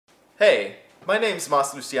Hey, my name's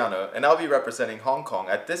Luciano, and I'll be representing Hong Kong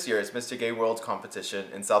at this year's Mr. Gay World competition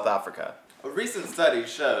in South Africa. A recent study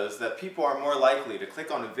shows that people are more likely to click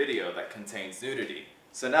on a video that contains nudity.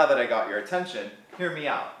 So now that I got your attention, hear me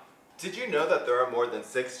out. Did you know that there are more than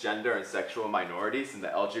 6 gender and sexual minorities in the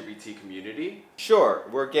LGBT community? Sure,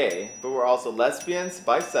 we're gay, but we're also lesbians,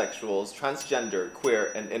 bisexuals, transgender,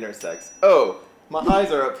 queer, and intersex. Oh, my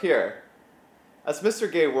eyes are up here. As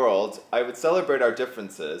Mr. Gay World, I would celebrate our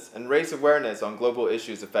differences and raise awareness on global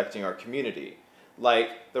issues affecting our community,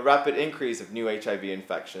 like the rapid increase of new HIV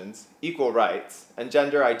infections, equal rights, and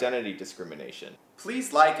gender identity discrimination.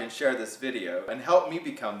 Please like and share this video and help me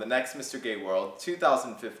become the next Mr. Gay World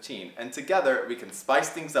 2015, and together we can spice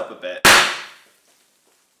things up a bit.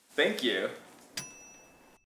 Thank you.